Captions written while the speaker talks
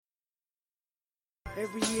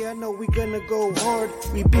Every year I know we gonna go hard.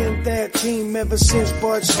 We been that team ever since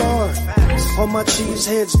Bart started. All my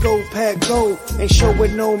cheeseheads go pack go. Ain't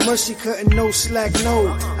showing no mercy, cutting no slack, no.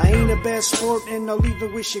 I ain't a bad sport and I'll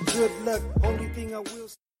even wish you good luck. Only thing I will.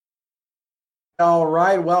 All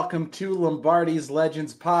right, welcome to Lombardi's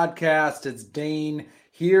Legends podcast. It's Dane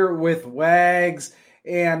here with Wags.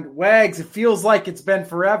 And Wags, it feels like it's been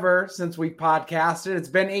forever since we podcasted. It's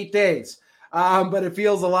been 8 days, but it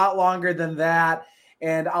feels a lot longer than that.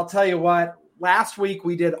 And I'll tell you what, last week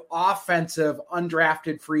we did offensive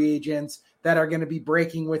undrafted free agents that are going to be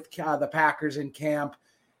breaking with the Packers in camp.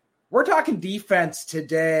 We're talking defense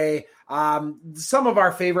today. Some of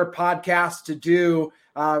our favorite podcasts to do,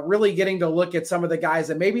 really getting to look at some of the guys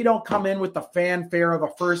that maybe don't come in with the fanfare of a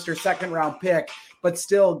first or second round pick, but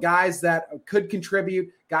still guys that could contribute,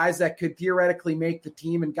 guys that could theoretically make the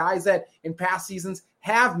team, and guys that in past seasons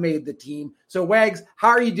have made the team. So Wags, how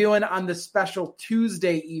are you doing on this special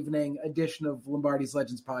Tuesday evening edition of Lombardi's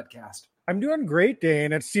Legends podcast? I'm doing great,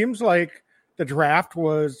 Dane. It seems like the draft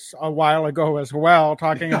was a while ago as well,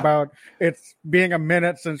 talking about it's being a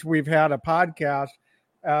minute since we've had a podcast,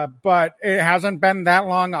 but it hasn't been that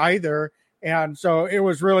long either. And so it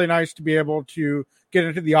was really nice to be able to get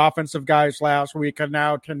into the offensive guys last week and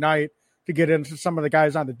now tonight to get into some of the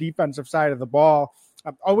guys on the defensive side of the ball.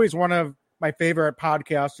 Always one of my favorite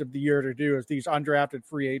podcasts of the year to do is these undrafted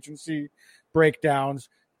free agency breakdowns.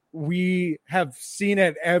 We have seen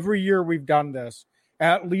it every year we've done this.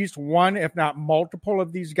 At least one, if not multiple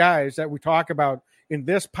of these guys that we talk about in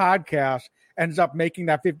this podcast ends up making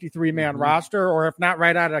that 53-man roster, or if not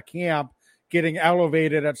right out of camp, getting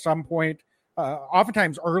elevated at some point,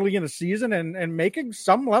 oftentimes early in the season and making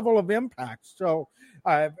some level of impact. So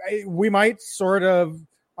we might sort of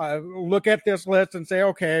look at this list and say,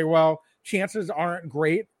 okay, well, chances aren't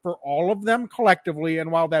great for all of them collectively.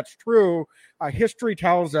 And while that's true, history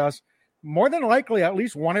tells us more than likely at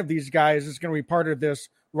least one of these guys is going to be part of this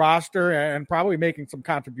roster and probably making some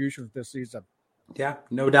contributions this season. Yeah,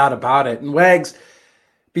 no doubt about it. And Wags,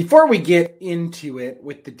 before we get into it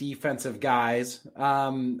with the defensive guys,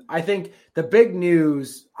 I think the big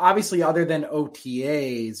news, obviously other than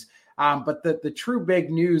OTAs, but the true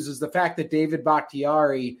big news is the fact that David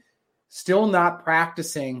Bakhtiari still not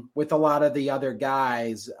practicing with a lot of the other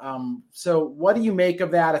guys. So what do you make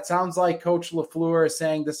of that? It sounds like Coach LaFleur is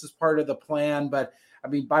saying this is part of the plan, but I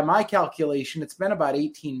mean, by my calculation, it's been about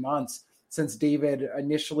 18 months since David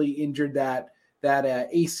initially injured that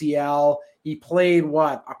ACL. He played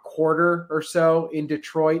a quarter or so in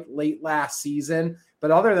Detroit late last season.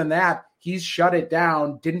 But other than that, he's shut it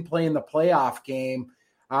down, didn't play in the playoff game.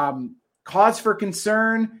 Cause for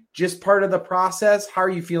concern, just part of the process. How are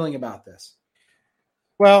you feeling about this?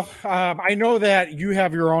 Well, I know that you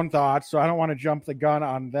have your own thoughts, so I don't want to jump the gun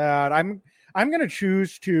on that. I'm going to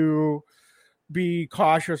choose to be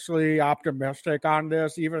cautiously optimistic on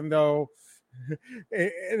this, even though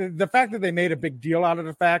the fact that they made a big deal out of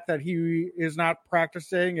the fact that he is not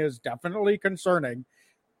practicing is definitely concerning.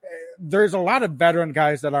 There's a lot of veteran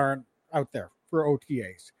guys that aren't out there for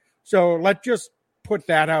OTAs. So let's just put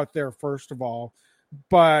that out there first of all.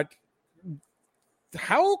 But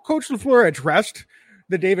how Coach LaFleur addressed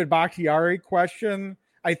the David Bakhtiari question,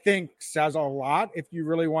 I think says a lot if you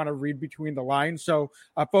really want to read between the lines. So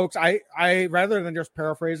folks, I rather than just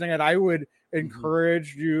paraphrasing it, I would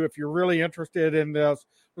encourage you, if you're really interested in this,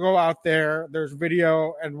 go out there. There's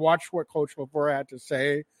video and watch what Coach LaFleur had to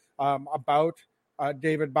say about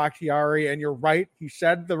David Bakhtiari. And you're right. He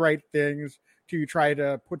said the right things to try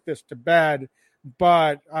to put this to bed.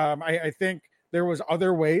 But I think there was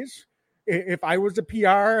other ways. If I was a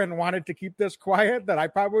PR and wanted to keep this quiet, that I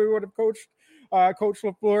probably would have coached Coach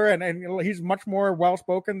LaFleur, and he's much more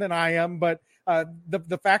well-spoken than I am. But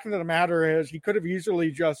the fact of the matter is he could have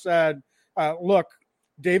easily just said, look,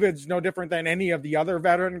 David's no different than any of the other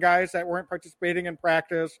veteran guys that weren't participating in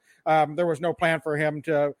practice. There was no plan for him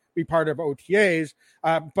to be part of OTAs,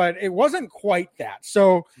 but it wasn't quite that.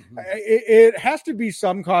 So it has to be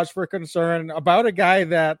some cause for concern about a guy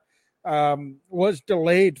that was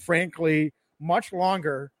delayed, frankly, much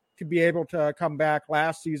longer to be able to come back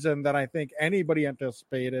last season than I think anybody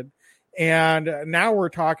anticipated. And now we're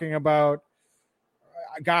talking about,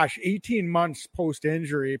 18 months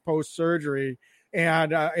post-injury, post-surgery,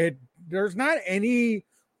 and there's not any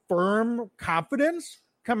firm confidence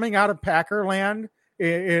coming out of Packerland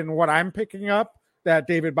in what I'm picking up that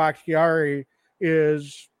David Bakhtiari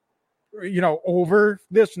is, over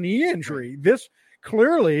this knee injury. This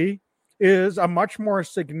clearly is a much more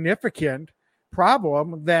significant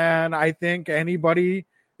problem than I think anybody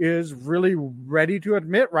is really ready to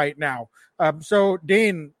admit right now. So,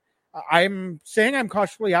 Dane, I'm saying I'm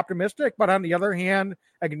cautiously optimistic, but on the other hand,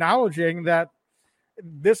 acknowledging that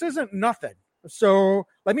this isn't nothing. So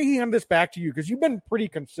let me hand this back to you, because you've been pretty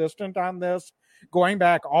consistent on this, going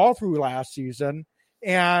back all through last season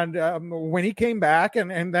and when he came back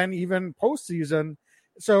and then even postseason.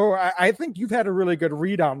 So I think you've had a really good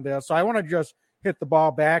read on this. So I want to just hit the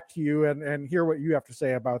ball back to you and hear what you have to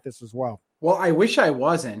say about this as well. Well, I wish I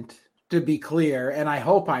wasn't, to be clear, and I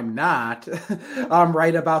hope I'm not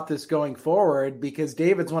right about this going forward, because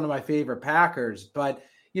David's one of my favorite Packers. But,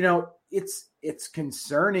 it's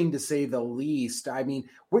concerning, to say the least. I mean,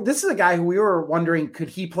 this is a guy who we were wondering, could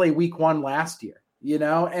he play week 1 last year?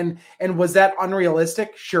 And was that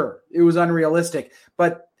unrealistic? Sure, it was unrealistic.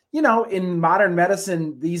 But, in modern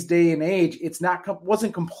medicine these day and age,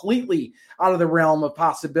 wasn't completely out of the realm of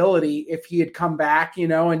possibility if he had come back,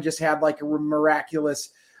 and just had like a miraculous,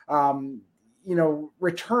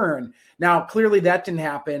 return. Now, clearly that didn't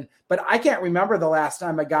happen, but I can't remember the last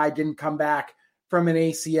time a guy didn't come back from an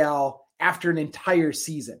ACL after an entire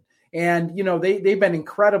season. And, they've been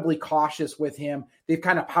incredibly cautious with him. They've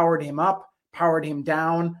kind of powered him up, powered him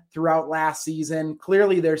down throughout last season.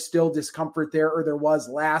 Clearly there's still discomfort there, or there was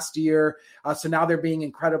last year. So now they're being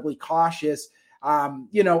incredibly cautious.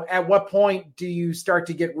 At what point do you start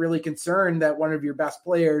to get really concerned that one of your best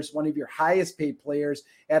players, one of your highest paid players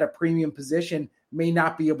at a premium position, may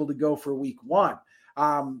not be able to go for week 1?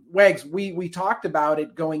 Wags, we talked about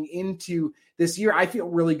it going into this year. I feel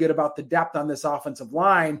really good about the depth on this offensive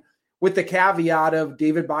line, with the caveat of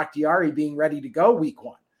David Bakhtiari being ready to go week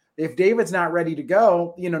 1. If David's not ready to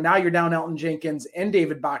go, now you're down Elton Jenkins and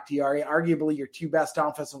David Bakhtiari, arguably your 2 best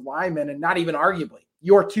offensive linemen, and not even arguably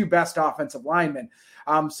your 2 best offensive linemen.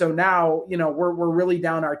 So now, we're really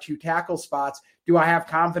down our 2 tackle spots. Do I have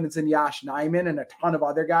confidence in Yosh Nijman and a ton of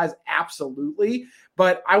other guys? Absolutely.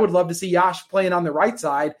 But I would love to see Yosh playing on the right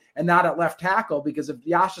side and not at left tackle, because if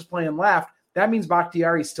Yosh is playing left, that means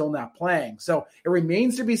Bakhtiari's still not playing. So it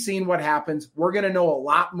remains to be seen what happens. We're going to know a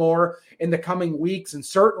lot more in the coming weeks and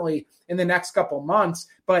certainly in the next couple months.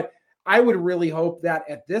 But I would really hope that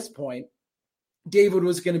at this point, David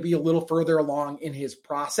was going to be a little further along in his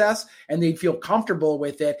process and they'd feel comfortable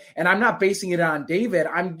with it. And I'm not basing it on David.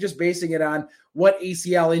 I'm just basing it on what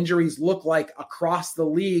ACL injuries look like across the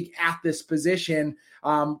league at this position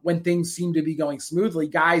when things seem to be going smoothly.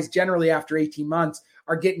 Guys generally after 18 months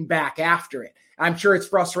are getting back after it. I'm sure it's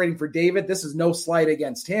frustrating for David. This is no slight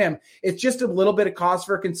against him. It's just a little bit of cause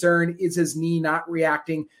for concern. Is his knee not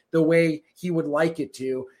reacting the way he would like it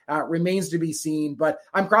to? Remains to be seen, but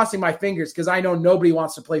I'm crossing my fingers because I know nobody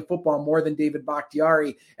wants to play football more than David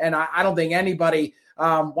Bakhtiari, and I don't think anybody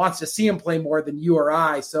wants to see him play more than you or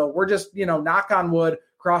I. So we're just, knock on wood,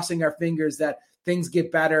 crossing our fingers that things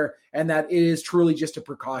get better and that it is truly just a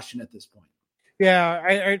precaution at this point.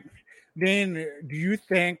 Yeah, Dane, do you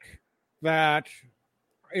think that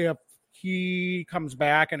if he comes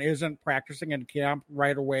back and isn't practicing in camp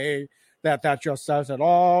right away, that just says it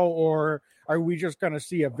all? Or are we just going to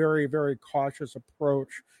see a very, very cautious approach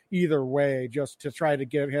either way, just to try to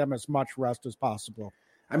give him as much rest as possible?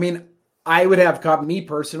 I mean, I would have, me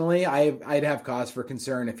personally, I'd have cause for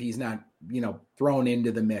concern if he's not, thrown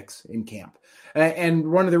into the mix in camp.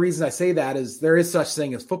 And one of the reasons I say that is there is such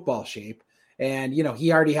thing as football shape. And,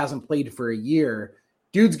 he already hasn't played for a year.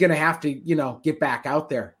 Dude's going to have to, get back out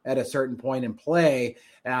there at a certain point and play.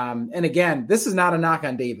 And again, this is not a knock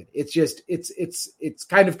on David. It's just, it's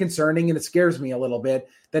kind of concerning, and it scares me a little bit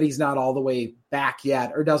that he's not all the way back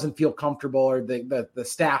yet, or doesn't feel comfortable, or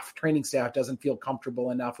the training staff doesn't feel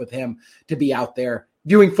comfortable enough with him to be out there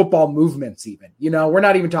doing football movements even. We're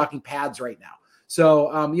not even talking pads right now.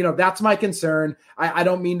 So, that's my concern. I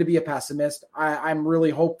don't mean to be a pessimist. I'm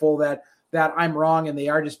really hopeful that I'm wrong and they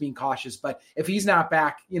are just being cautious. But if he's not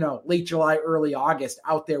back, late July, early August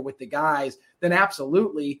out there with the guys, then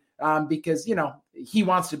absolutely, because, he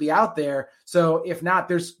wants to be out there. So if not,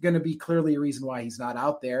 there's going to be clearly a reason why he's not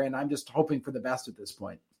out there. And I'm just hoping for the best at this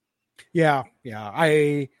point. Yeah.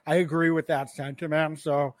 I agree with that sentiment.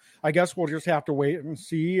 So I guess we'll just have to wait and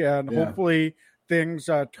see, and hopefully things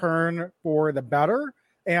turn for the better.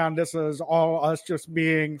 And this is all us just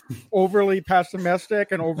being overly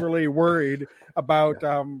pessimistic and overly worried about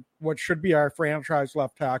what should be our franchise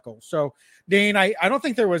left tackle. So, Dane, I don't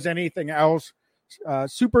think there was anything else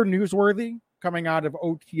super newsworthy coming out of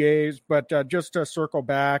OTAs, but just to circle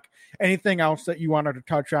back, anything else that you wanted to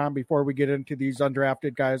touch on before we get into these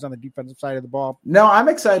undrafted guys on the defensive side of the ball? No, I'm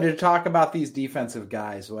excited to talk about these defensive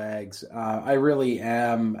guys, Wags. I really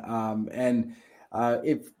am.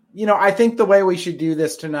 I think the way we should do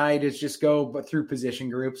this tonight is just go through position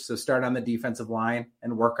groups. So start on the defensive line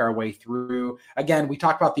and work our way through. Again, we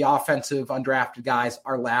talked about the offensive undrafted guys,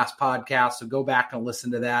 our last podcast. So go back and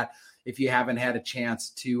listen to that if you haven't had a chance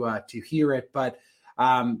to hear it. But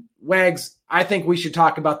Wags, I think we should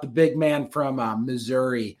talk about the big man from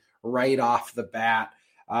Missouri right off the bat.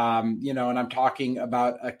 And I'm talking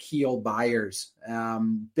about Akil Byers,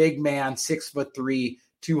 big man, 6'3",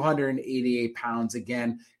 288 pounds,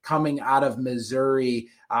 again, coming out of Missouri.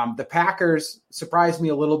 The Packers surprised me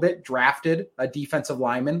a little bit, drafted a defensive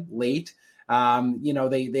lineman late.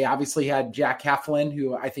 They obviously had Jack Heflin,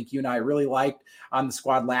 who I think you and I really liked on the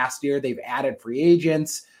squad last year. They've added free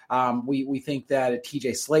agents. We think that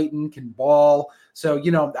TJ Slayton can ball. So,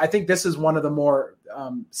 I think this is one of the more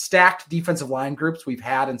stacked defensive line groups we've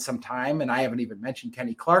had in some time. And I haven't even mentioned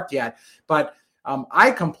Kenny Clark yet, but I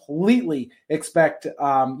completely expect,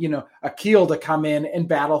 Akil to come in and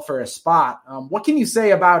battle for a spot. What can you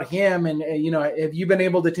say about him? And, have you been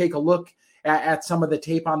able to take a look at some of the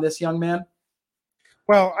tape on this young man?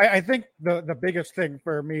 Well, I think the biggest thing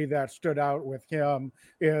for me that stood out with him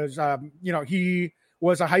is, he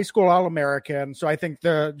was a high school All-American. So I think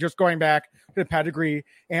just going back to the pedigree,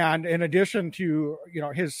 and in addition to,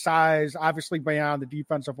 his size, obviously beyond the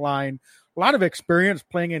defensive line, a lot of experience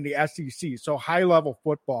playing in the SEC. So high level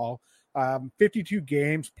football, 52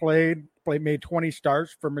 games made 20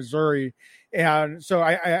 starts for Missouri. And so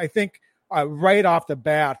I think right off the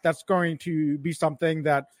bat, that's going to be something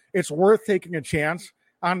that it's worth taking a chance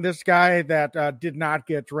on this guy that did not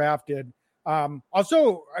get drafted.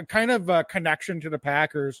 Also, a kind of a connection to the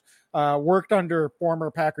Packers, worked under former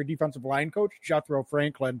Packer defensive line coach Jethro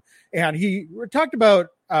Franklin. And he talked about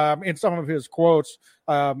in some of his quotes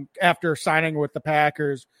after signing with the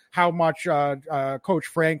Packers, how much Coach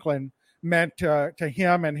Franklin meant to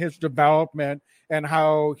him and his development, and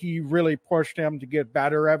how he really pushed him to get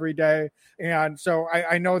better every day. And so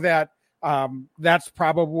I know that that's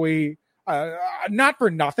probably not for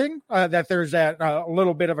nothing that there's that a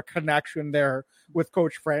little bit of a connection there with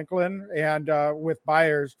Coach Franklin and with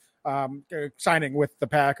Byers signing with the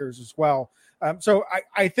Packers as well. So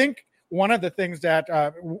I think one of the things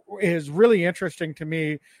that is really interesting to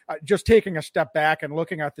me, just taking a step back and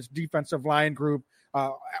looking at this defensive line group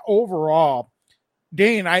overall,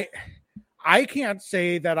 Dane, I can't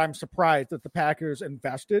say that I'm surprised that the Packers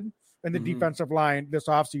invested in the defensive line this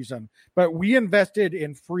offseason, but we invested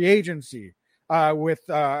in free agency with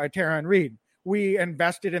Taron Reed. We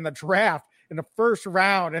invested in the draft in the first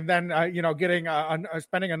round, and then getting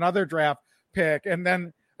spending another draft pick, and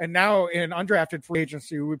now in undrafted free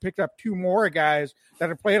agency, we picked up two more guys that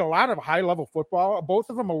have played a lot of high level football. Both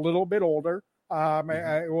of them a little bit older.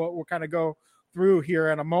 We'll kind of go through here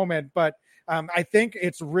in a moment, but I think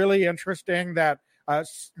it's really interesting that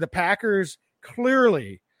the Packers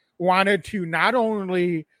clearly wanted to not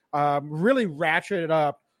only really ratchet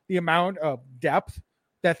up the amount of depth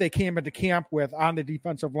that they came into camp with on the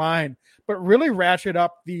defensive line, but really ratchet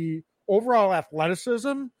up the overall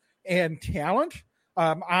athleticism and talent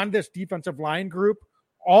on this defensive line group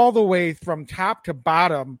all the way from top to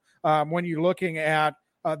bottom when you're looking at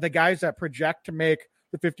the guys that project to make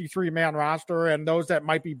the 53-man roster and those that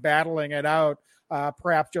might be battling it out,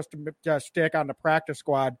 perhaps just to stick on the practice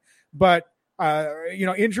squad. But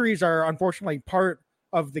injuries are unfortunately part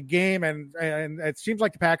of the game, and it seems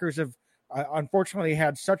like the Packers have unfortunately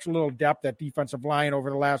had such little depth at defensive line over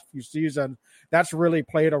the last few seasons. That's really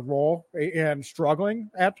played a role in struggling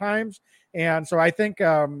at times. And so I think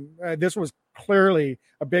this was clearly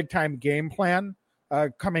a big-time game plan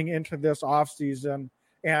coming into this offseason.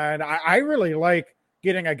 And I really like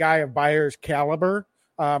getting a guy of Byers' caliber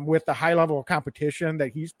with the high level of competition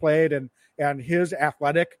that he's played and his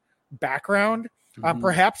athletic background.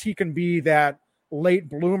 Perhaps he can be that late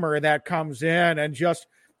bloomer that comes in and just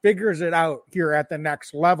figures it out here at the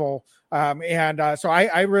next level. So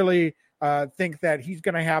I really think that he's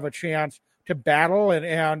going to have a chance to battle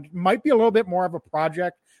and might be a little bit more of a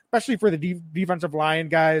project, especially for the defensive line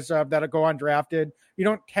guys that go undrafted. You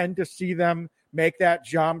don't tend to see them make that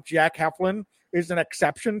jump. Jack Heflin is an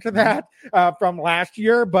exception to that from last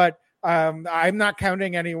year, but I'm not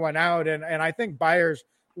counting anyone out. And I think Byers,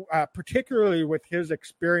 particularly with his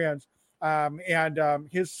experience and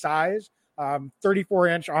his size,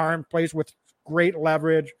 34-inch arm, plays with great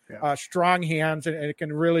leverage, strong hands, and it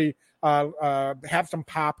can really have some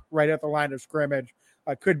pop right at the line of scrimmage.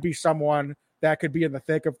 Could be someone that could be in the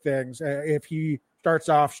thick of things if he starts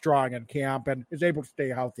off strong in camp and is able to stay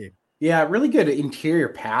healthy. Yeah, really good interior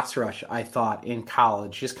pass rush, I thought, in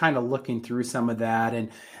college, just kind of looking through some of that. And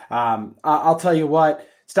I'll tell you what,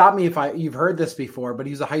 stop me if you've heard this before, but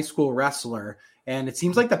he's a high school wrestler. And it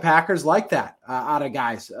seems like the Packers like that out of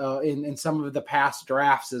guys in some of the past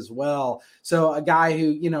drafts as well. So a guy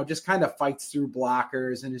who, just kind of fights through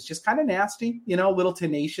blockers and is just kind of nasty, a little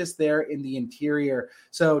tenacious there in the interior.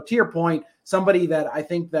 So to your point, somebody that I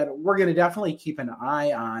think that we're going to definitely keep an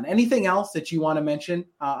eye on. Anything else that you want to mention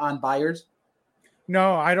on Byers?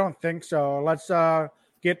 No, I don't think so. Let's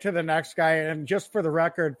get to the next guy. And just for the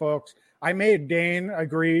record, folks, I made Dane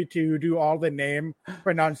agree to do all the name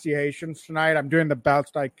pronunciations tonight. I'm doing the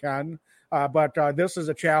best I can, but this is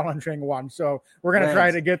a challenging one. So we're going to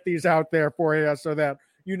try to get these out there for you so that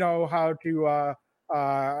you know how to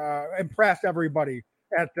impress everybody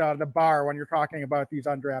at the bar when you're talking about these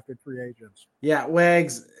undrafted free agents. Yeah,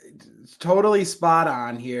 Wags, totally spot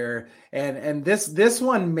on here. And this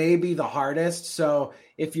one may be the hardest. So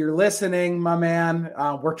if you're listening, my man,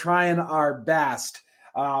 we're trying our best.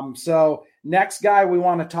 So next guy we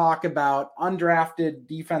want to talk about, undrafted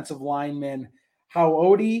defensive lineman,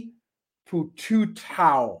 Haoti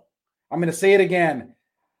Pututau. I'm going to say it again.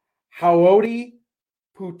 Haoti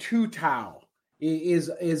Pututau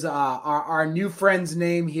is our new friend's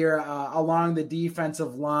name here along the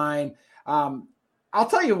defensive line. I'll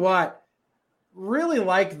tell you what, really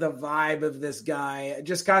like the vibe of this guy.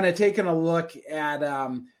 Just kind of taking a look at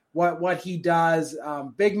what he does.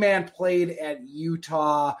 Big man, played at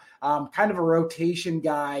Utah, kind of a rotation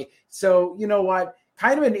guy. So you know what?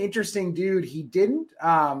 Kind of an interesting dude. He didn't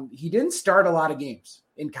start a lot of games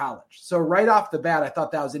in college. So right off the bat, I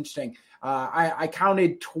thought that was interesting. I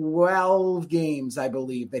counted 12 games, I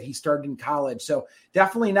believe, that he started in college. So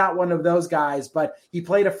definitely not one of those guys, but he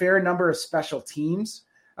played a fair number of special teams.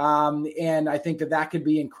 And I think that could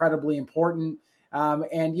be incredibly important.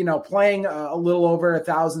 And, playing a little over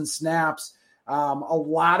 1,000 snaps, a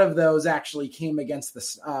lot of those actually came against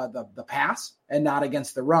the pass and not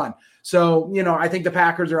against the run. So, I think the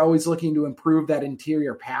Packers are always looking to improve that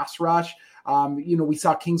interior pass rush. We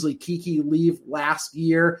saw Kingsley Keke leave last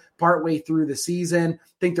year, partway through the season.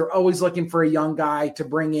 I think they're always looking for a young guy to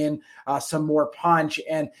bring in some more punch.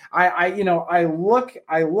 And I look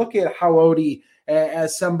at Haoti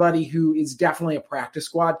as somebody who is definitely a practice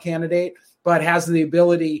squad candidate, but has the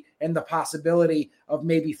ability and the possibility of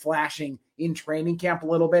maybe flashing in training camp a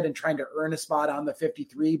little bit and trying to earn a spot on the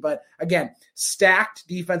 53. But again, stacked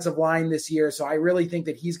defensive line this year. So I really think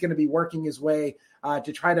that he's going to be working his way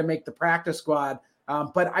to try to make the practice squad.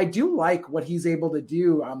 But I do like what he's able to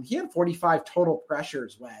do. He had 45 total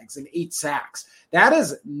pressures, Wags, and 8 sacks. That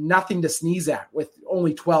is nothing to sneeze at with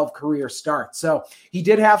only 12 career starts. So he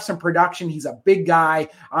did have some production. He's a big guy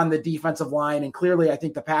on the defensive line. And clearly, I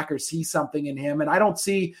think the Packers see something in him. And I don't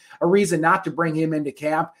see a reason not to bring him into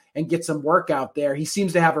camp and get some work out there. He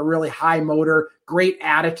seems to have a really high motor, great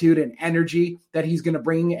attitude and energy that he's going to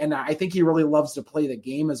bring. And I think he really loves to play the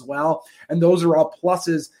game as well. And those are all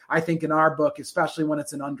pluses, I think, in our book, especially when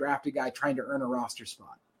it's an undrafted guy trying to earn a roster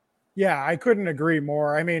spot. Yeah, I couldn't agree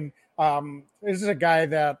more. I mean, this is a guy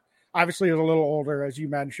that obviously is a little older, as you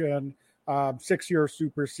mentioned, 6-year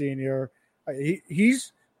super senior.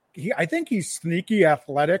 I think he's sneaky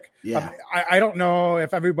athletic. Yeah. I don't know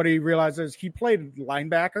if everybody realizes he played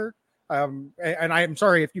linebacker. And I'm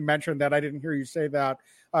sorry if you mentioned that. I didn't hear you say that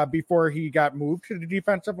before he got moved to the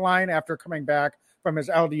defensive line after coming back from his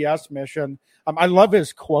LDS mission. I love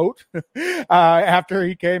his quote after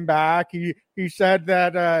he came back. He said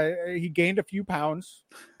that he gained a few pounds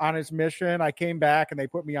on his mission. I came back and they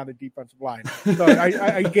put me on the defensive line. So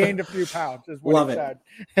I gained a few pounds is what he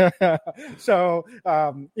said. So,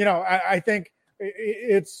 I think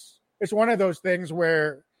it's one of those things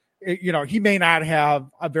where, he may not have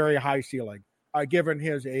a very high ceiling given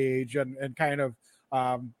his age and kind of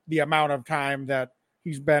the amount of time that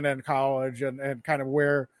he's been in college and kind of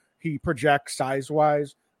where he projects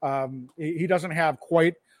size-wise. He doesn't have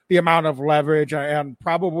quite the amount of leverage and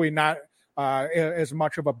probably not as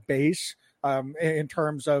much of a base in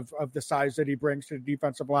terms of the size that he brings to the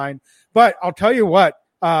defensive line. But I'll tell you what,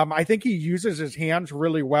 I think he uses his hands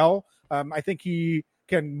really well. I think he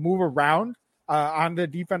can move around on the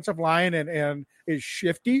defensive line and is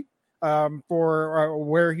shifty for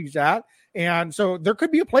where he's at. And so there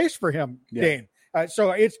could be a place for him, Dane.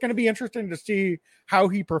 So it's going to be interesting to see how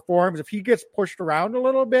he performs, if he gets pushed around a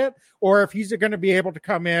little bit, or if he's going to be able to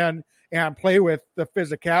come in and play with the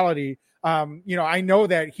physicality. I know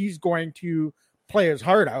that he's going to play his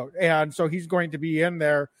heart out. And so he's going to be in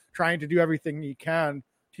there trying to do everything he can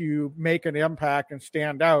to make an impact and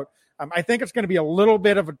stand out. I think it's going to be a little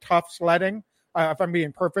bit of a tough sledding. If I'm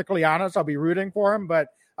being perfectly honest, I'll be rooting for him, but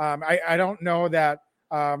I don't know that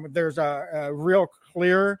there's a real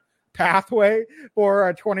clear pathway for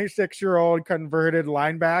a 26-year-old converted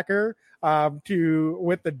linebacker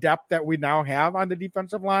with the depth that we now have on the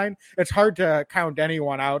defensive line. It's hard to count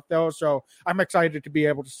anyone out, though. So I'm excited to be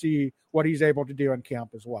able to see what he's able to do in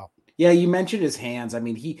camp as well. Yeah, you mentioned his hands. I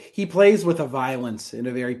mean, he plays with a violence in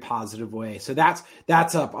a very positive way. So that's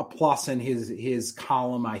a plus in his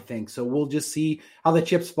column, I think. So we'll just see how the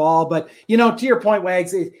chips fall. But, to your point,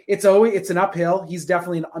 Wags, it's an uphill. He's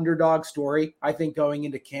definitely an underdog story, I think, going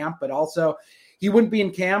into camp. But also, he wouldn't be in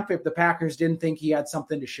camp if the Packers didn't think he had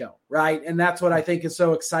something to show, right? And that's what I think is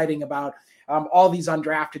so exciting about all these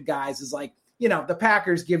undrafted guys is like, the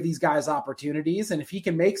Packers give these guys opportunities, and if he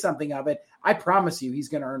can make something of it, I promise you he's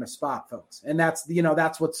going to earn a spot, folks. And that's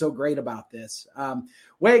what's so great about this.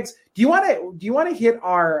 Wags, do you want to hit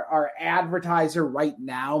our advertiser right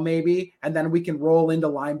now, maybe, and then we can roll into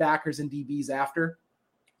linebackers and DBs after?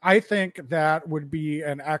 I think that would be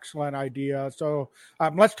an excellent idea. So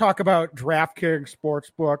let's talk about DraftKings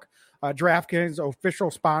Sportsbook. DraftKings,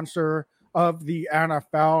 official sponsor of the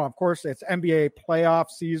NFL. Of course, it's NBA playoff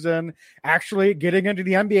season, actually getting into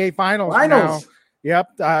the NBA finals now. Yep.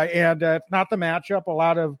 And it's not the matchup a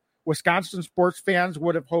lot of Wisconsin sports fans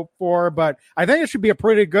would have hoped for, but I think it should be a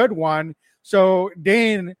pretty good one. So,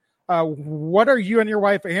 Dane, what are you and your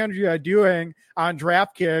wife, Andrea, doing on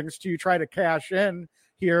DraftKings to try to cash in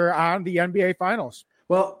here on the NBA finals?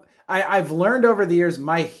 Well, I've learned over the years,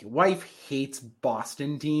 my wife hates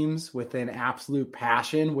Boston teams with an absolute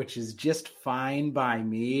passion, which is just fine by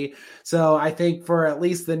me. So I think for at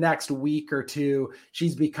least the next week or two,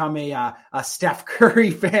 she's become a Steph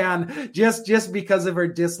Curry fan just because of her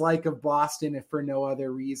dislike of Boston, if for no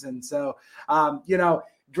other reason. So,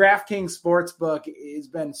 DraftKings Sportsbook has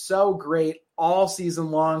been so great all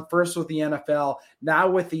season long, first with the NFL, now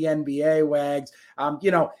with the NBA, Wags.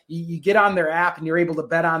 You get on their app and you're able to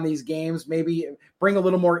bet on these games, maybe bring a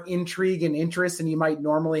little more intrigue and interest than you might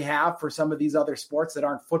normally have for some of these other sports that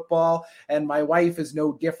aren't football. And my wife is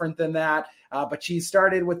no different than that. But she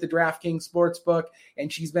started with the DraftKings Sportsbook,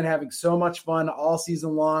 and she's been having so much fun all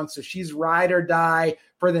season long. So she's ride or die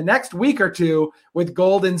for the next week or two with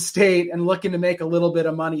Golden State and looking to make a little bit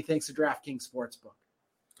of money thanks to DraftKings Sportsbook.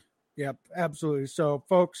 Yep, absolutely. So,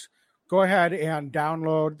 folks, go ahead and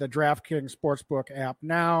download the DraftKings Sportsbook app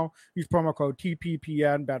now. Use promo code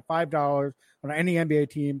TPPN, bet $5 on any NBA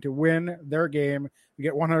team to win their game. You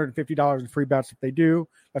get $150 in free bets if they do.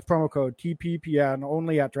 That's promo code TPPN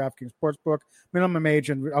only at DraftKings Sportsbook. Minimum age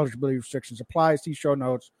and eligibility restrictions apply. See show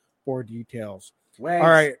notes for details. Wags. All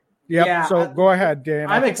right. Yep. Yeah, so go ahead, Dan.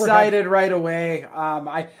 I'm excited right away.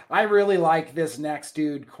 I really like this next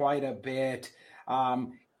dude quite a bit.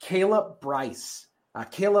 Caleb Bryce.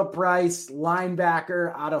 Caleb Bryce,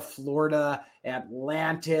 linebacker out of Florida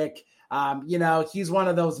Atlantic. He's one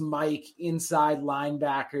of those Mike inside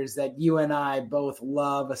linebackers that you and I both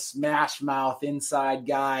love, a smash mouth inside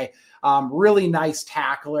guy. Really nice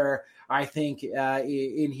tackler, I think,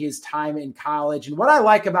 in his time in college. And what I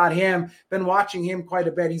like about him, been watching him quite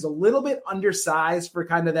a bit, he's a little bit undersized for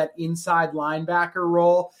kind of that inside linebacker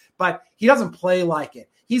role, but he doesn't play like it.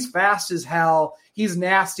 He's fast as hell. He's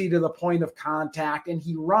nasty to the point of contact, and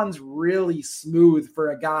he runs really smooth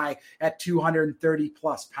for a guy at 230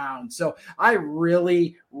 plus pounds. So I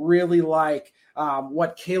really, really like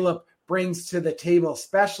what Caleb brings to the table,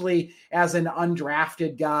 especially as an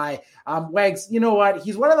undrafted guy. Wags, you know what?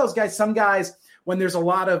 He's one of those guys. Some guys, when there's a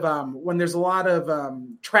lot of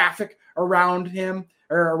traffic around him,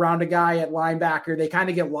 or around a guy at linebacker, they kind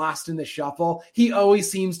of get lost in the shuffle. He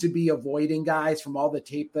always seems to be avoiding guys from all the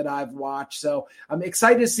tape that I've watched. So I'm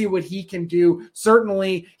excited to see what he can do.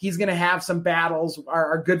 Certainly he's going to have some battles.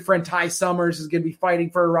 Our good friend Ty Summers is going to be fighting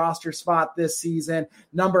for a roster spot this season.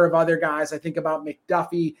 Number of other guys. I think about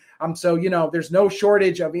McDuffie. So, there's no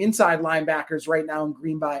shortage of inside linebackers right now in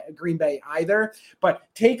Green Bay either, but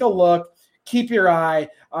take a look, keep your eye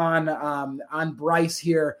on Bryce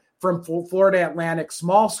here, from Florida Atlantic,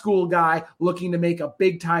 small school guy looking to make a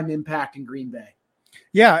big-time impact in Green Bay.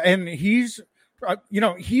 Yeah, and he's,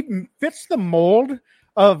 he fits the mold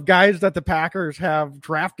of guys that the Packers have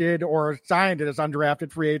drafted or signed as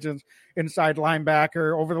undrafted free agents inside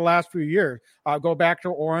linebacker over the last few years. Go back to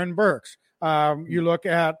Oren Burks. You look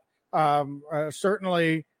at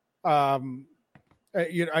certainly a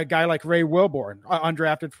guy like Ray Wilborn,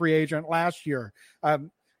 undrafted free agent last year.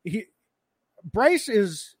 Bryce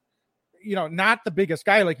is, not the biggest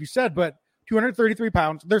guy, like you said, but 233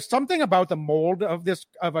 pounds. There's something about the mold of a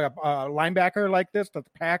linebacker like this that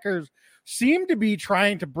the Packers seem to be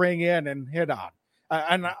trying to bring in and hit on.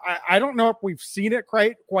 And I don't know if we've seen it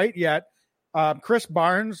quite yet. Chris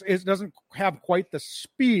Barnes doesn't have quite the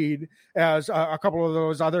speed as a couple of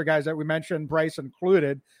those other guys that we mentioned, Bryce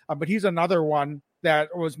included, but he's another one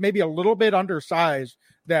that was maybe a little bit undersized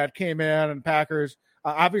that came in, and Packers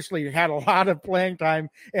obviously had a lot of playing time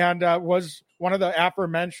and was one of the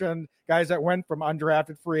aforementioned guys that went from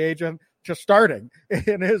undrafted free agent to starting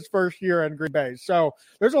in his first year in Green Bay. So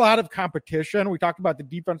there's a lot of competition. We talked about the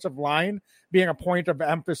defensive line being a point of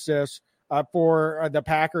emphasis for the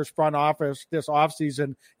Packers front office this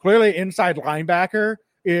offseason. Clearly, inside linebacker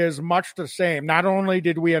is much the same. Not only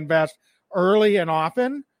did we invest early and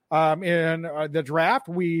often in the draft,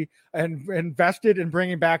 we invested in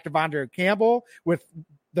bringing back Devondre Campbell with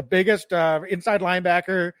the biggest inside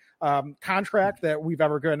linebacker contract that we've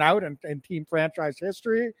ever given out in team franchise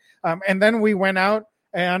history. And then we went out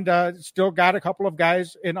and still got a couple of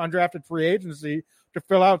guys in undrafted free agency to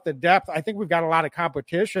fill out the depth. I think we've got a lot of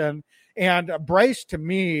competition. And Bryce, to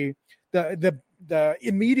me, the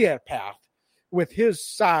immediate path with his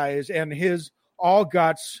size and his all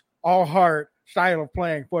guts, all heart style of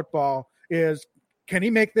playing football is, can he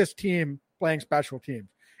make this team playing special teams?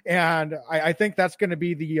 And I think that's going to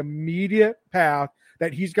be the immediate path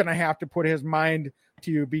that he's going to have to put his mind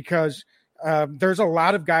to, because there's a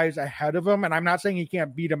lot of guys ahead of him. And I'm not saying he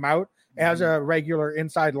can't beat him out as a regular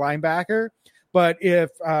inside linebacker, but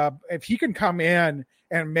if he can come in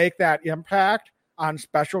and make that impact on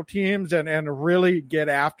special teams and really get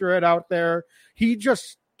after it out there, he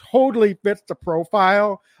just totally fits the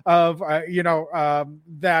profile of,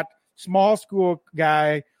 that small school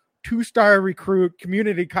guy, 2-star recruit,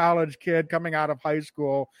 community college kid coming out of high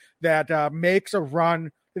school that makes a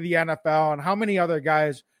run to the NFL. And how many other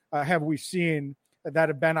guys have we seen that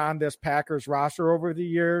have been on this Packers roster over the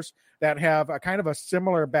years that have a kind of a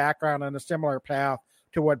similar background and a similar path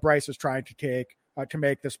to what Bryce is trying to take to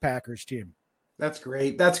make this Packers team? That's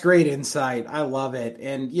great. That's great insight. I love it.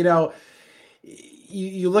 And,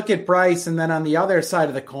 you look at Bryce, and then on the other side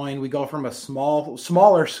of the coin, we go from a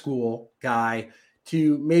smaller school guy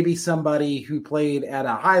to maybe somebody who played at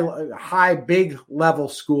a big level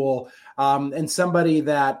school, and somebody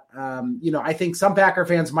that, I think some Packer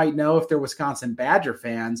fans might know if they're Wisconsin Badger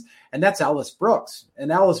fans, and that's Ellis Brooks.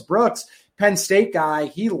 And Ellis Brooks, Penn State guy,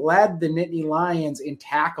 he led the Nittany Lions in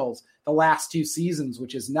tackles the last 2 seasons,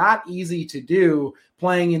 which is not easy to do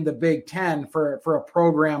playing in the Big Ten for a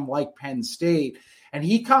program like Penn State. And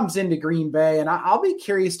he comes into Green Bay, and I'll be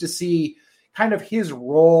curious to see kind of his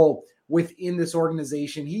role within this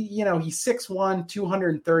organization. He's 6'1",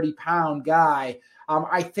 230-pound guy.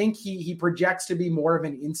 I think he projects to be more of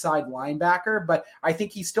an inside linebacker, but I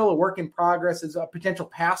think he's still a work in progress as a potential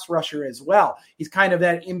pass rusher as well. He's kind of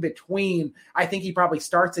that in between. I think he probably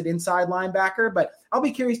starts at inside linebacker, but I'll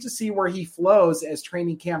be curious to see where he flows as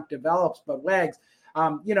training camp develops. But Wags,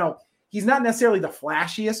 he's not necessarily the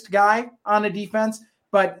flashiest guy on a defense,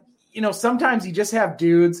 but sometimes you just have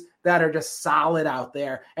dudes that are just solid out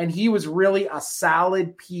there. And he was really a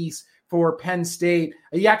solid piece for Penn State.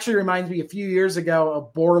 He actually reminds me a few years ago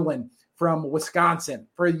of Borland from Wisconsin,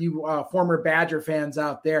 for you former Badger fans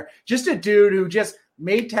out there. Just a dude who just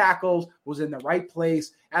made tackles, was in the right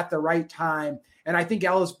place at the right time. And I think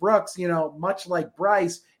Ellis Brooks, much like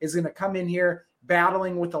Bryce, is going to come in here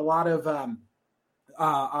battling with a lot of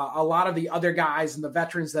the other guys and the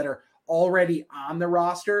veterans that are already on the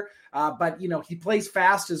roster. But he plays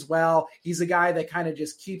fast as well. He's a guy that kind of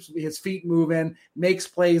just keeps his feet moving, makes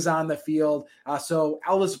plays on the field. So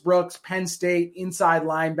Ellis Brooks, Penn State, inside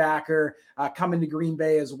linebacker, coming to Green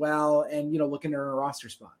Bay as well, and, looking at a roster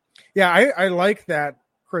spot. Yeah, I like that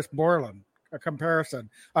Chris Borland comparison.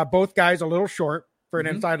 Both guys a little short for an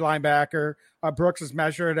inside linebacker. Brooks is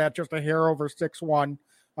measured at just a hair over 6'1",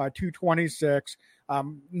 226.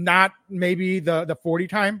 Not maybe the 40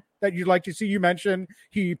 time that you'd like to see. You mentioned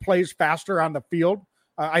he plays faster on the field.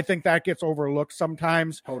 I think that gets overlooked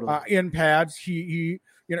sometimes. Totally. In pads. He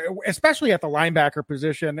especially at the linebacker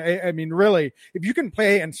position. I mean, really, if you can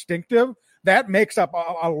play instinctive, that makes up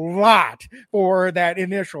a lot for that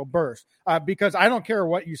initial burst. Because I don't care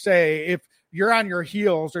what you say, if you're on your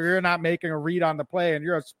heels or you're not making a read on the play and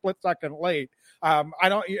you're a split second late,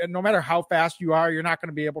 no matter how fast you are, you're not going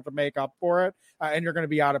to be able to make up for it, and you're going to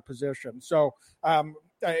be out of position. So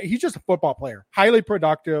he's just a football player, highly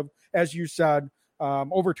productive, as you said,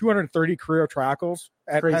 over 230 career tackles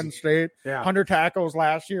at Penn State, 100 tackles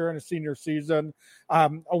last year in his senior season.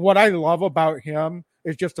 What I love about him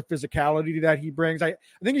is just the physicality that he brings. I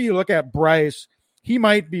think if you look at Bryce, he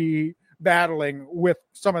might be battling with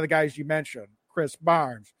some of the guys you mentioned, Chris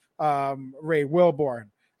Barnes, Ray Wilborn,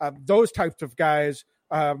 those types of guys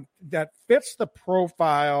that fits the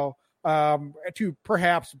profile to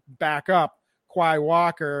perhaps back up Kawhi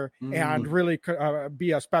Walker and really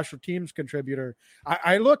be a special teams contributor.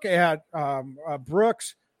 I look at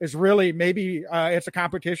Brooks is really maybe it's a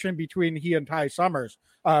competition between he and Ty Summers,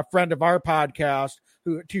 a friend of our podcast,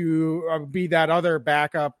 who to be that other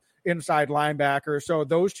backup inside linebacker. So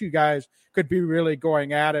those two guys could be really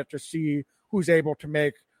going at it to see who's able to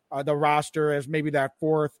make the roster as maybe that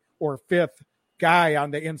fourth or fifth guy on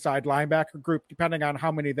the inside linebacker group, depending on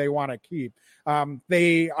how many they want to keep.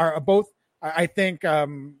 They are both, I think,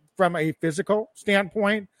 from a physical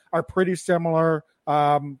standpoint, are pretty similar.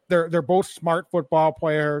 They're both smart football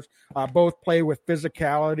players, both play with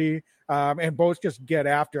physicality, and both just get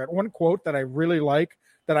after it. One quote that I really like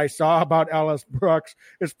that I saw about Ellis Brooks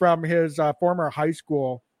is from his former high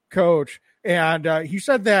school coach. And he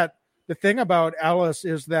said that the thing about Ellis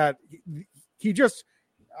is that he just,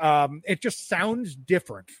 it just sounds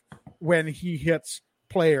different when he hits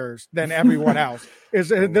players than everyone else.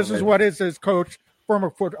 This is what his coach,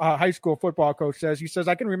 former high school football coach, says. He says,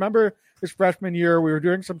 I can remember his freshman year, we were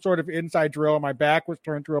doing some sort of inside drill. My back was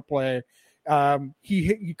turned to a play.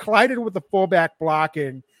 He collided with the fullback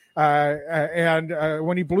blocking. And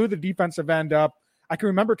when he blew the defensive end up, I can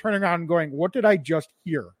remember turning around and going, what did I just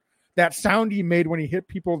hear? That sound he made when he hit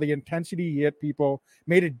people, the intensity he hit people,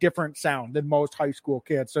 made a different sound than most high school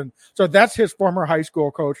kids. And so that's his former high school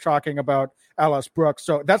coach talking about Ellis Brooks.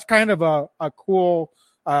 So that's kind of a cool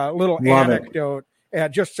little anecdote.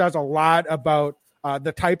 It just says a lot about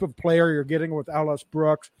the type of player you're getting with Ellis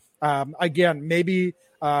Brooks. Again, maybe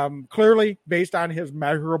clearly based on his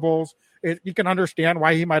measurables, you can understand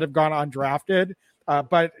why he might have gone undrafted.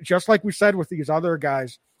 But just like we said with these other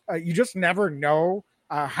guys, you just never know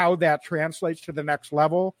how that translates to the next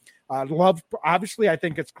level. Obviously, I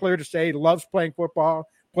think it's clear to say he loves playing football,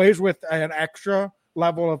 plays with an extra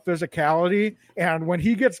level of physicality. And when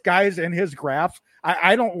he gets guys in his grasp,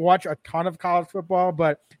 I don't watch a ton of college football,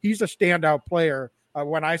 but he's a standout player.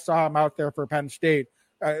 When I saw him out there for Penn State,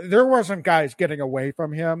 there wasn't guys getting away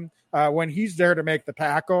from him. When he's there to make the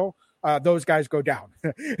tackle, those guys go down.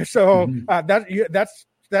 So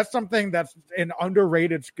that's something that's an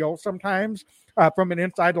underrated skill sometimes from an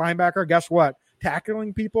inside linebacker. Guess what?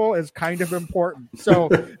 Tackling people is kind of important. So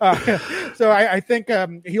I think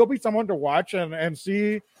he'll be someone to watch and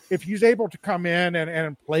see if he's able to come in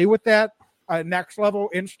and play with that next level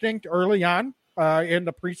instinct early on in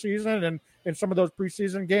the preseason and in some of those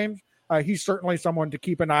preseason games. He's certainly someone to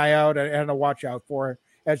keep an eye out and a watch out for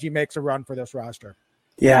as he makes a run for this roster.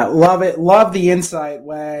 Yeah, love it. Love the insight,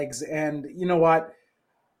 Wags. And you know what?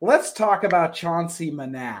 Let's talk about Chauncey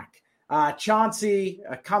Manak. Chauncey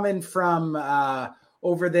coming from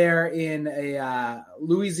over there in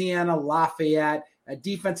Louisiana, Lafayette, a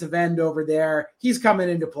defensive end over there. He's coming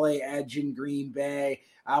into play edge in Green Bay.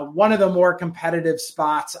 One of the more competitive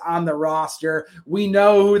spots on the roster. We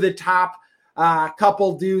know who the top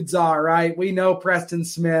couple dudes are, right? We know Preston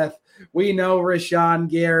Smith. We know Rashawn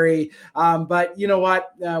Gary. But you know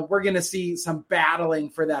what? We're going to see some battling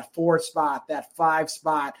for that 4 spot, that 5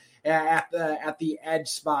 spot at the edge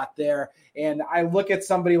spot there. And I look at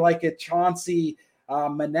somebody like a Chauncey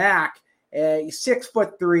Manak,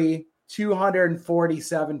 6'3",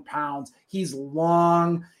 247 pounds. He's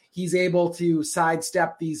long. He's able to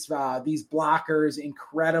sidestep these blockers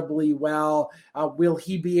incredibly well. Will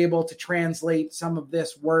he be able to translate some of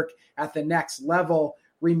this work at the next level?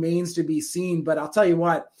 Remains to be seen. But I'll tell you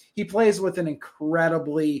what, he plays with an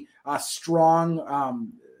incredibly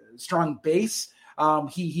strong base.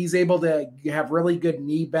 He's able to have really good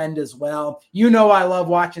knee bend as well. You know, I love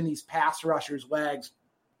watching these pass rushers, Wags.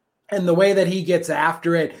 And the way that he gets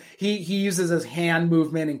after it, he uses his hand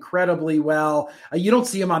movement incredibly well. You don't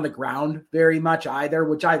see him on the ground very much either,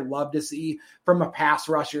 which I love to see from a pass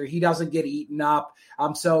rusher. He doesn't get eaten up.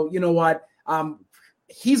 So you know what?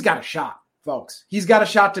 He's got a shot, folks. He's got a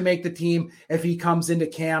shot to make the team if he comes into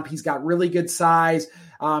camp. He's got really good size.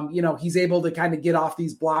 He's able to kind of get off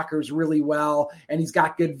these blockers really well, and he's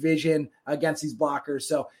got good vision against these blockers.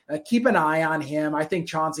 So keep an eye on him. I think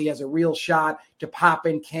Chauncey has a real shot to pop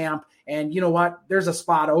in camp. And you know what? There's a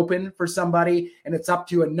spot open for somebody, and it's up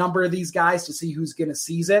to a number of these guys to see who's going to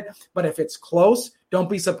seize it. But if it's close, don't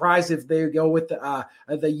be surprised if they go with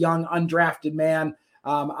the young undrafted man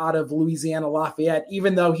out of Louisiana Lafayette,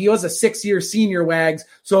 even though he was a 6-year senior, Wags.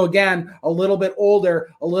 So again, a little bit older,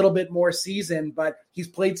 a little bit more seasoned, but he's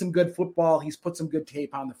played some good football. He's put some good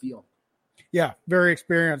tape on the field. Yeah, very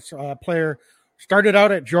experienced player. Started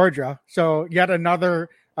out at Georgia, so yet another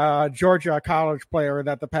Georgia college player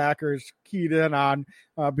that the Packers keyed in on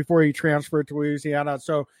before he transferred to Louisiana.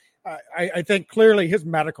 So I think clearly his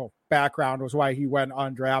medical background was why he went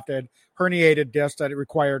undrafted. Herniated disc that it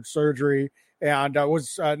required surgery. and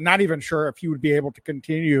was not even sure if he would be able to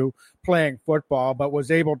continue playing football, but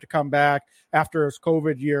was able to come back after his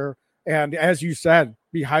COVID year. And as you said,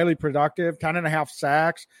 be highly productive, 10.5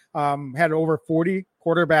 sacks, had over 40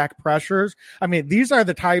 quarterback pressures. I mean, these are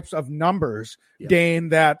the types of numbers, Dane,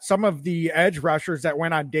 that some of the edge rushers that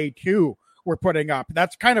went on day 2 were putting up.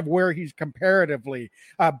 That's kind of where he's comparatively.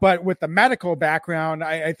 But with the medical background,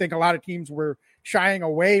 I think a lot of teams were shying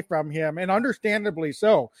away from him, and understandably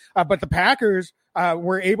so. But the Packers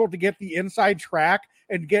were able to get the inside track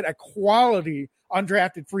and get a quality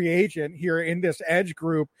undrafted free agent here in this edge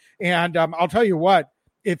group. And I'll tell you what,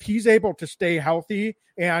 if he's able to stay healthy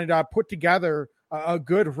and put together a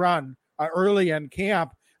good run early in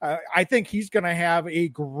camp, I think he's going to have a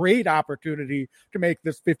great opportunity to make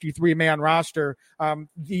this 53-man roster.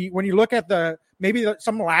 When you look at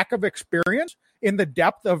some lack of experience in the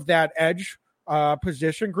depth of that edge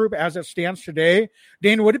position group as it stands today,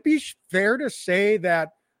 Dane, would it be fair to say that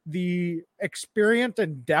the experience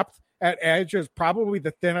and depth at edge is probably the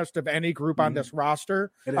thinnest of any group on this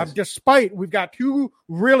roster? Despite we've got 2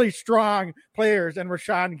 really strong players in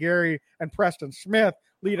Rashawn Gary and Preston Smith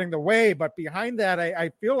leading the way, but behind that, I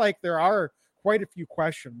feel like there are quite a few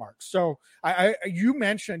question marks. So you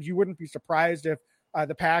mentioned you wouldn't be surprised if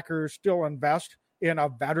the Packers still invest in a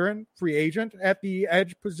veteran free agent at the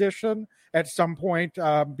edge position at some point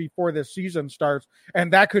before the season starts,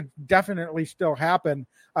 and that could definitely still happen.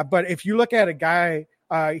 But if you look at a guy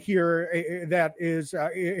here that is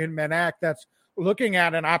in Menak that's looking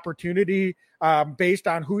at an opportunity based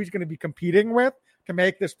on who he's going to be competing with to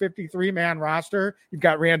make this 53-man roster, you've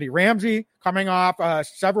got Randy Ramsey coming off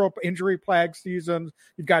several injury-plagued seasons.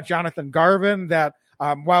 You've got Jonathan Garvin that,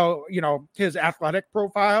 while his athletic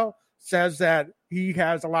profile says that he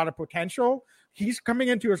has a lot of potential, he's coming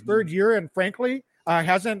into his 3rd year and frankly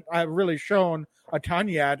hasn't really shown a ton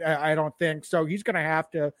yet, I don't think. So he's going to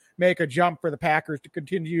have to make a jump for the Packers to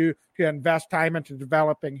continue to invest time into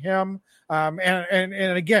developing him.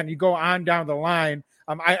 And again, you go on down the line.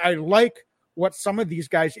 I like what some of these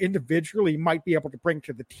guys individually might be able to bring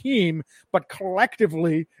to the team, but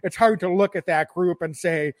collectively, it's hard to look at that group and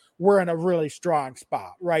say we're in a really strong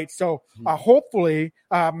spot, right? So hopefully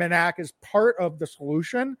Menak is part of the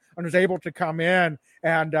solution and is able to come in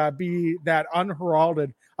and be that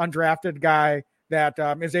unheralded, undrafted guy that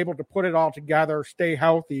is able to put it all together, stay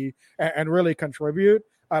healthy, and really contribute.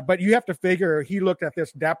 But you have to figure he looked at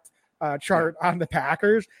this depth chart on the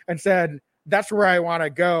Packers and said, that's where I want to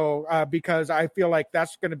go because I feel like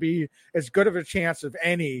that's going to be as good of a chance of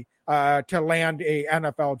any to land a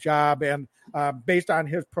NFL job. And based on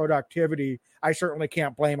his productivity, I certainly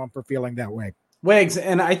can't blame him for feeling that way. Wags,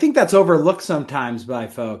 and I think that's overlooked sometimes by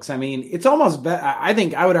folks. I mean, it's almost I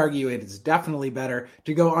think I would argue it's definitely better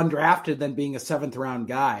to go undrafted than being a 7th-round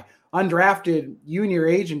guy. Undrafted, you and your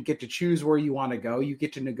agent get to choose where you want to go. You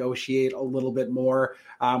get to negotiate a little bit more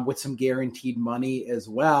with some guaranteed money as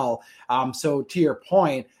well. So to your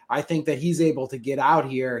point, I think that he's able to get out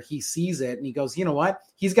here. He sees it and he goes, you know what?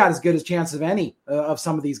 He's got as good a chance of any of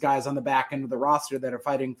some of these guys on the back end of the roster that are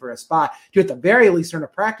fighting for a spot to at the very least earn a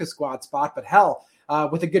practice squad spot. But hell,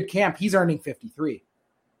 with a good camp, he's earning 53.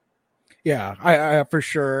 Yeah, I for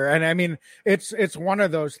sure. And I mean, it's one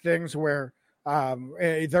of those things where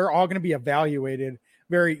they're all going to be evaluated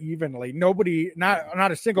very evenly. Nobody,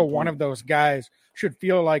 not a single one of those guys should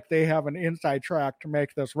feel like they have an inside track to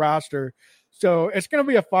make this roster. So it's going to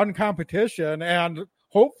be a fun competition, and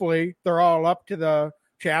hopefully they're all up to the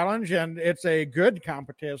challenge and it's a good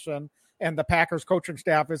competition. And the Packers coaching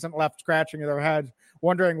staff isn't left scratching their heads,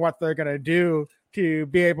 wondering what they're going to do to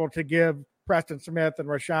be able to give Preston Smith and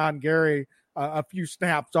Rashawn Gary a few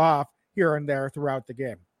snaps off here and there throughout the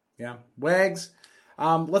game. Yeah. Wags,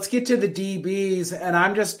 let's get to the DBs. And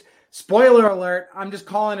I'm just, spoiler alert, I'm just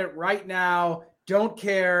calling it right now. Don't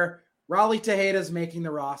care. Raleigh Tejeda's making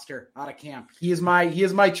the roster out of camp. He is my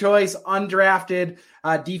choice, undrafted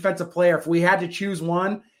defensive player. If we had to choose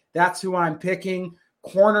one, that's who I'm picking.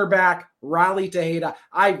 Cornerback Raleigh Tejeda.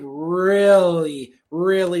 I really,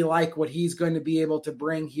 really like what he's going to be able to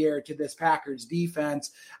bring here to this Packers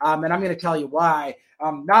defense. And I'm going to tell you why.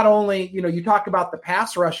 Not only, you talk about the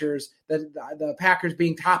pass rushers, the Packers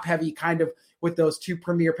being top heavy kind of with those 2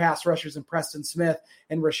 premier pass rushers in Preston Smith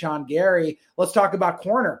and Rashawn Gary. Let's talk about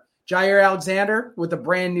corner. Jair Alexander with a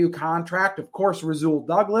brand new contract. Of course, Rasul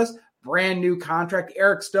Douglas, brand new contract.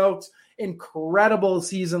 Eric Stokes, incredible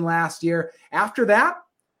season last year. After that,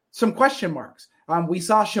 some question marks. We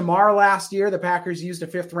saw Shamar last year. The Packers used a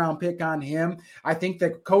 5th-round pick on him. I think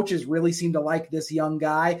the coaches really seem to like this young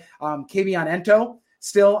guy. Kavion Ento,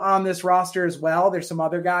 still on this roster as well. There's some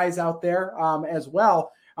other guys out there as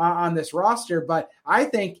well. on this roster. But I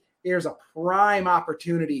think there's a prime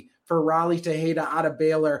opportunity for Raleigh Tejeda out of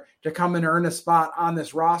Baylor to come and earn a spot on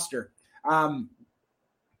this roster.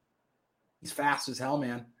 He's fast as hell,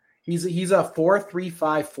 man. He's a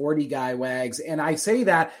 4.35 40 guy, Wags. And I say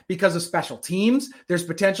that because of special teams. There's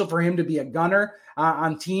potential for him to be a gunner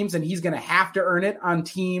on teams, and he's going to have to earn it on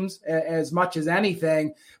teams as much as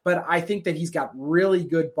anything. But I think that he's got really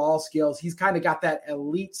good ball skills. He's kind of got that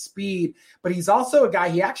elite speed, but he's also a guy,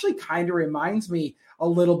 he actually kind of reminds me a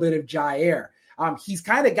little bit of Jair. He's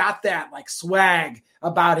kind of got that like swag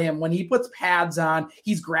about him. When he puts pads on,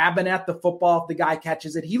 he's grabbing at the football. If the guy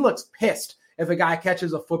catches it, he looks pissed if a guy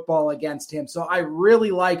catches a football against him. So I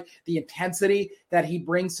really like the intensity that he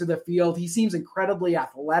brings to the field. He seems incredibly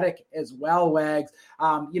athletic as well, Wags.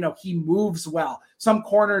 He moves well. Some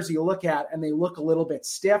corners you look at and they look a little bit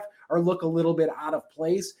stiff or look a little bit out of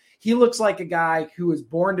place. He looks like a guy who is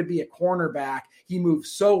born to be a cornerback. He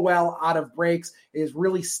moves so well out of breaks, is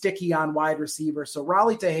really sticky on wide receiver. So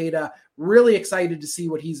Raleigh Tejeda, really excited to see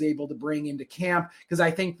what he's able to bring into camp, because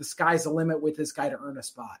I think the sky's the limit with this guy to earn a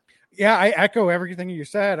spot. Yeah, I echo everything you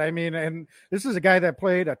said. I mean, and this is a guy that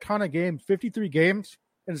played a ton of games, 53 games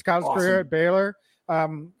in his college career at Baylor.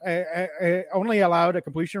 I only allowed a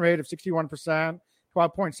completion rate of 61%,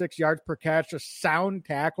 12.6 yards per catch, a sound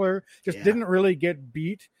tackler, didn't really get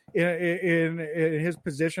beat in his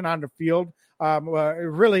position on the field.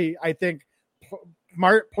 Really, I think,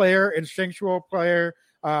 smart player, instinctual player,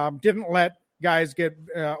 didn't let guys get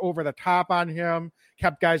over the top on him,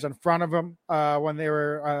 kept guys in front of him when they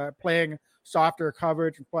were playing softer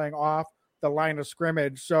coverage and playing off the line of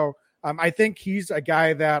scrimmage. So I think he's a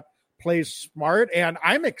guy that plays smart, and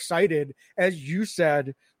I'm excited, as you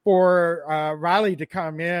said, for Raleigh to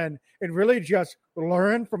come in and really just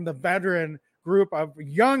learn from the veteran group of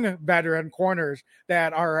young veteran corners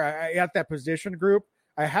that are at that position group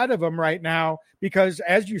ahead of him right now, because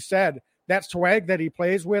as you said, that swag that he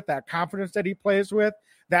plays with, that confidence that he plays with,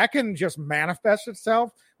 that can just manifest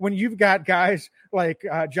itself when you've got guys like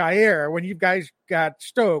Jair, when you've guys got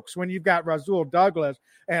Stokes, when you've got Rasul Douglas,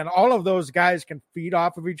 and all of those guys can feed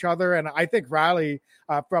off of each other. And I think Raleigh,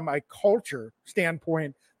 from a culture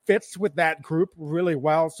standpoint, fits with that group really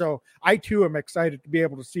well. So I too am excited to be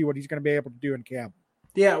able to see what he's going to be able to do in camp.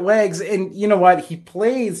 Yeah, Wags, and you know what? He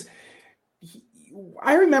plays.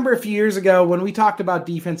 I remember a few years ago when we talked about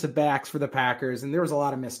defensive backs for the Packers, and there was a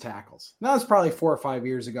lot of missed tackles. That was probably 4 or 5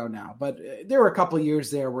 years ago now, but there were a couple of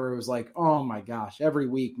years there where it was like, oh my gosh, every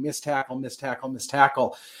week, missed tackle, missed tackle, missed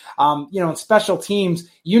tackle. In special teams,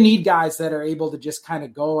 you need guys that are able to just kind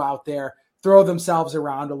of go out there, throw themselves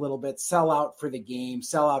around a little bit, sell out for the game,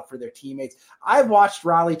 sell out for their teammates. I've watched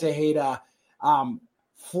Raleigh Tejeda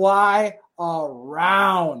fly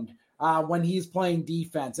around when he's playing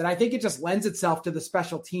defense. And I think it just lends itself to the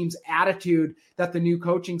special teams attitude that the new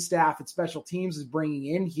coaching staff at special teams is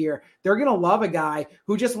bringing in here. They're going to love a guy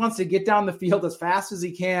who just wants to get down the field as fast as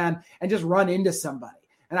he can and just run into somebody.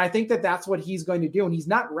 And I think that that's what he's going to do. And he's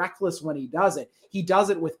not reckless when he does it. He does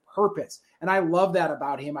it with purpose. And I love that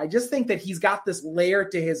about him. I just think that he's got this layer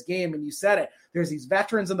to his game. And you said it, there's these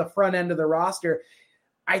veterans on the front end of the roster.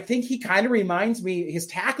 I think he kind of reminds me, his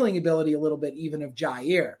tackling ability a little bit even, of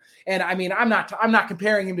Jair. And I mean, I'm not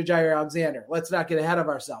comparing him to Jair Alexander. Let's not get ahead of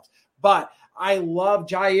ourselves. But I love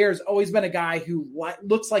Jair's always been a guy who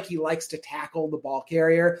looks like he likes to tackle the ball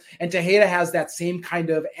carrier. And Tejeda has that same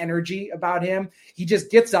kind of energy about him. He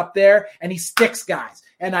just gets up there and he sticks guys.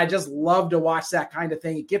 And I just love to watch that kind of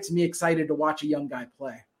thing. It gets me excited to watch a young guy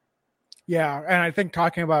play. Yeah, and I think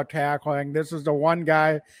talking about tackling, this is the one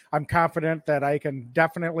guy I'm confident that I can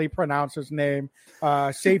definitely pronounce his name,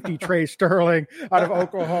 safety Trey Sterling out of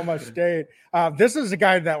Oklahoma State. This is a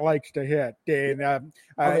guy that likes to hit, Dane.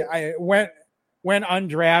 I went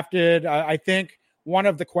undrafted. I think one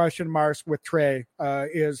of the question marks with Trey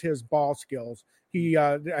is his ball skills. He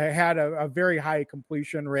had a very high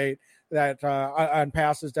completion rate that on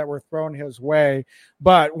passes that were thrown his way.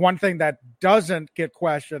 But one thing that doesn't get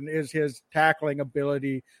questioned is his tackling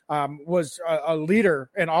ability. Was a leader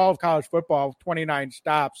in all of college football, 29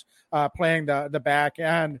 stops, playing the back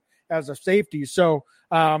end as a safety. So,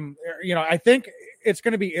 I think it's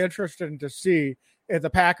going to be interesting to see if the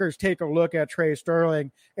Packers take a look at Trey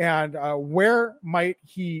Sterling and where might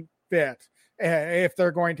he fit. If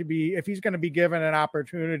he's going to be given an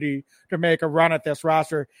opportunity to make a run at this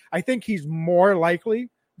roster. I think he's more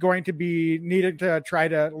likely going to be needed to try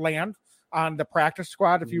to land on the practice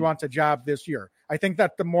squad if he wants a job this year. I think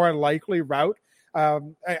that's the more likely route.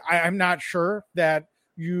 I'm not sure that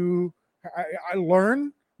I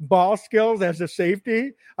learn ball skills as a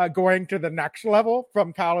safety, going to the next level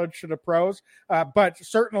from college to the pros. But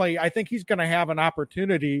certainly, I think he's going to have an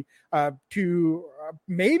opportunity to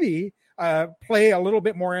maybe play a little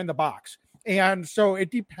bit more in the box. And so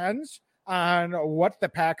it depends on what the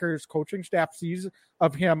Packers coaching staff sees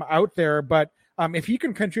of him out there. But if he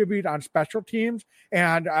can contribute on special teams,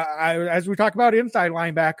 and as we talk about inside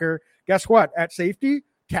linebacker, guess what? At safety,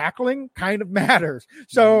 tackling kind of matters.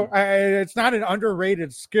 So it's not an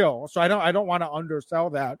underrated skill. So I don't want to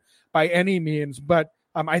undersell that by any means. But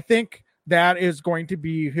I think that is going to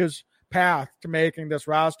be his path to making this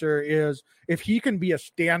roster, is if he can be a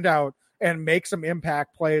standout and make some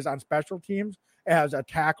impact plays on special teams as a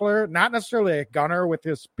tackler, not necessarily a gunner with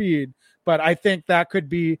his speed, but I think that could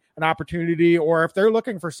be an opportunity. Or if they're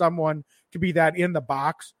looking for someone to be that in the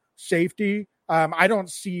box safety, I don't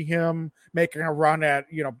see him making a run at,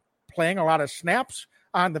 playing a lot of snaps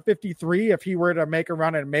on the 53 if he were to make a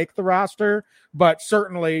run and make the roster, but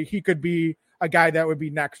certainly he could be a guy that would be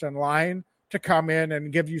next in line to come in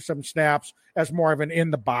and give you some snaps as more of an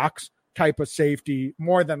in the box type of safety,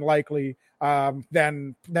 more than likely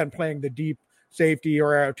than playing the deep safety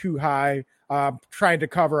or too high, trying to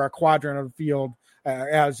cover a quadrant of the field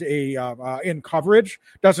as a in coverage.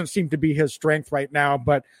 Doesn't seem to be his strength right now,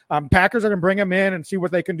 but Packers are going to bring him in and see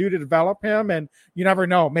what they can do to develop him. And you never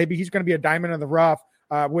know, maybe he's going to be a diamond in the rough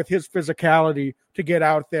with his physicality to get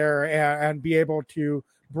out there and be able to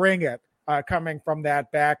bring it coming from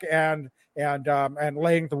that back end and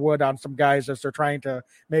laying the wood on some guys as they're trying to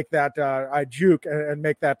make that juke and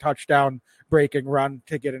make that touchdown breaking run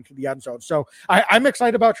to get into the end zone. So I'm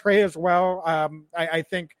excited about Trey as well. I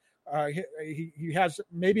think he has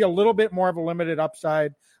maybe a little bit more of a limited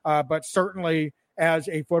upside, but certainly as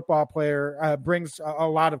a football player brings a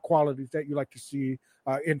lot of qualities that you like to see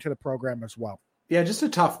into the program as well. Yeah, just a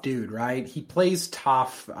tough dude, right? He plays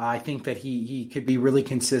tough. I think that he could be really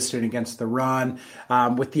consistent against the run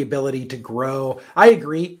with the ability to grow. I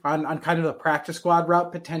agree on kind of the practice squad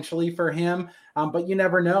route potentially for him, but you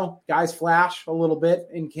never know. Guys flash a little bit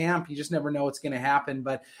in camp. You just never know what's going to happen.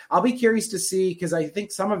 But I'll be curious to see, because I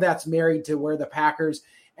think some of that's married to where the Packers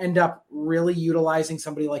end up really utilizing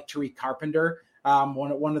somebody like Tariq Carpenter.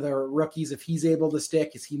 One of the rookies, if he's able to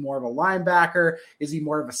stick, is he more of a linebacker? Is he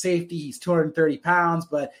more of a safety? He's 230 pounds,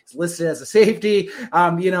 but he's listed as a safety.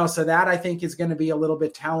 So that I think is going to be a little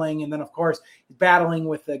bit telling. And then, of course, battling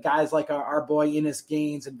with the guys like our boy Innis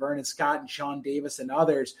Gaines and Vernon Scott and Sean Davis and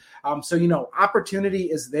others. Opportunity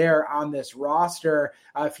is there on this roster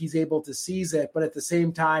if he's able to seize it. But at the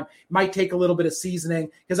same time, it might take a little bit of seasoning,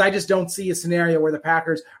 because I just don't see a scenario where the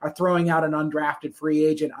Packers are throwing out an undrafted free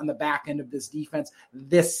agent on the back end of this defense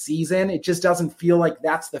this season. It just doesn't feel like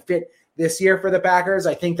that's the fit this year for the Packers.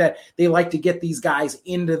 I think that they like to get these guys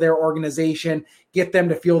into their organization, get them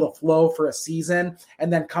to feel the flow for a season,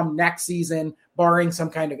 and then come next season, barring some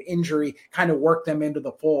kind of injury, kind of work them into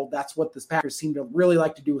the fold. That's what the Packers seem to really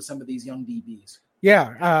like to do with some of these young DBs.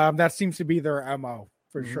 Yeah, that seems to be their MO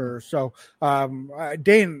for sure. So,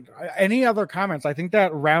 Dane, any other comments? I think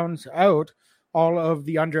that rounds out all of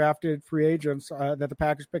the undrafted free agents that the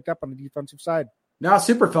Packers picked up on the defensive side. No,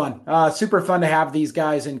 super fun. Super fun to have these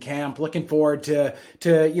guys in camp. Looking forward to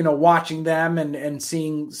watching them and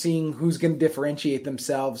seeing who's going to differentiate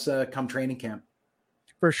themselves come training camp.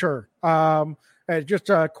 For sure. Just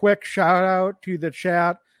a quick shout out to the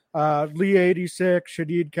chat. Lee 86,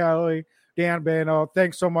 Shadid Kelly, Dan Bano.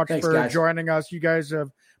 Thanks so much for guys. Joining us. You guys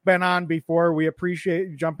have been on before. We appreciate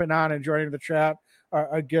you jumping on and joining the chat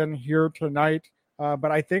again here tonight.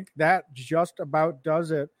 But I think that just about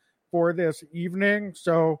does it for this evening.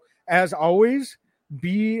 So as always,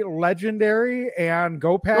 be legendary and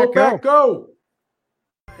go Pack, go.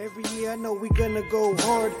 Every year I know we gonna go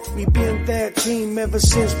hard. We been that team ever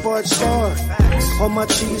since Bart started. All my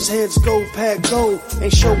cheese heads go Pack go.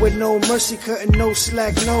 Ain't showing no mercy, cutting no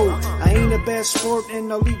slack, no. I ain't a bad sport and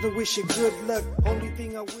I'll even wish you good luck. Only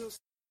thing I will